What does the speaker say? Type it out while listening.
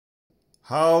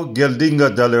How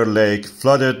Geldingadalir Lake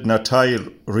flooded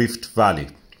Natthagi Rift Valley.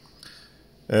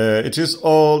 It is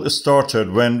all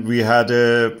started when we had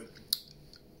a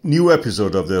new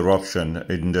episode of the eruption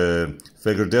in the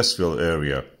Fagradalsfjall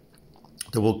area.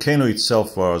 The volcano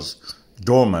itself was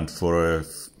dormant for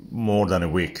more than a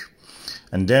week.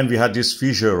 And then we had this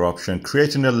fissure eruption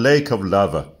creating a lake of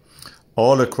lava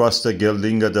all across the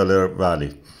Geldingadalir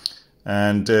Valley.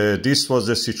 And this was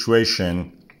the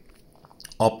situation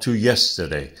up to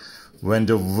yesterday, when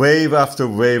the wave after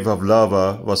wave of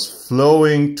lava was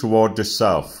flowing toward the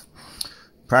south.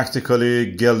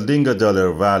 Practically,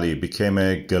 Geldingadalir Valley became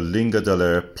a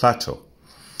Geldingadalir plateau.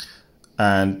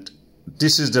 And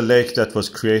this is the lake that was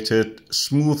created,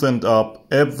 smoothened up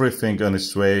everything on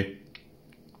its way.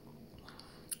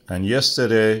 And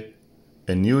yesterday,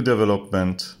 a new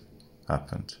development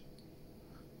happened.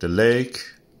 The lake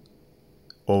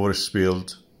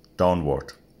overspilled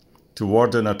downward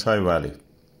toward the Natthagi Valley.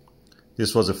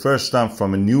 This was the first time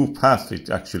from a new path it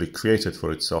actually created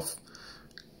for itself,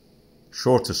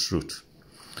 shortest route.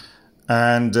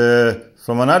 And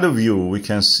from another view, we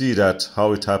can see that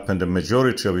how it happened. The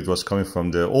majority of it was coming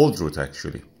from the old route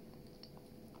actually.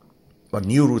 But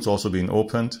new routes also being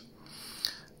opened,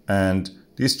 and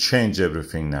this changed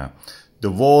everything now.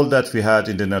 The wall that we had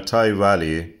in the Natthagi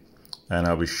Valley, and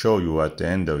I will show you at the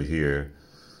end of here,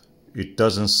 it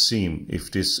doesn't seem, if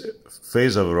this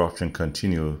phase of eruption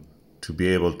continue, to be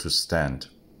able to stand.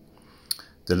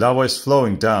 The lava is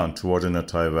flowing down toward the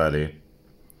Natthagi Valley,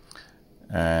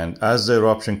 and as the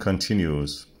eruption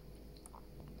continues,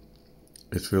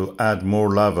 it will add more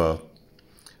lava.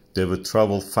 They will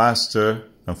travel faster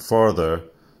and farther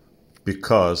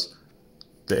because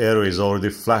the area is already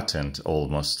flattened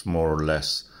almost, more or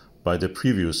less, by the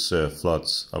previous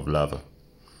floods of lava.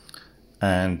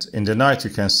 And in the night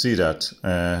you can see that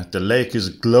the lake is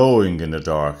glowing in the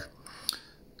dark.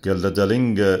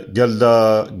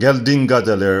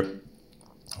 Geldingadalir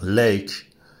Lake,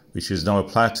 which is now a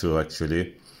plateau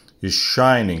actually, is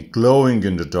shining, glowing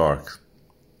in the dark.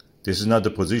 This is not the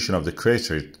position of the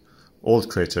crater, old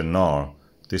crater now.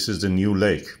 This is the new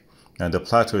lake. And the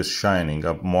plateau is shining.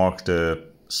 I've marked the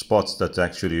spots that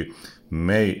actually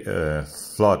may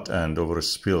flood and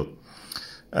overspill.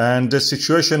 And the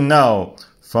situation now,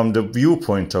 from the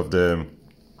viewpoint of the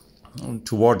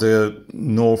toward the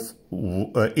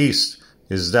northeast,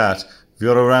 is that we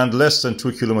are around less than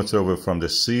 2 kilometers away from the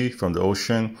sea, from the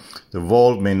ocean. The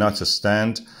wall may not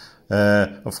stand.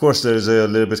 Of course, there is a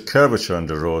little bit curvature on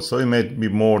the road, so it may be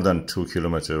more than 2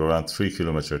 kilometers, around 3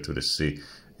 kilometers to the sea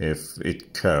if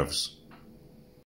it curves.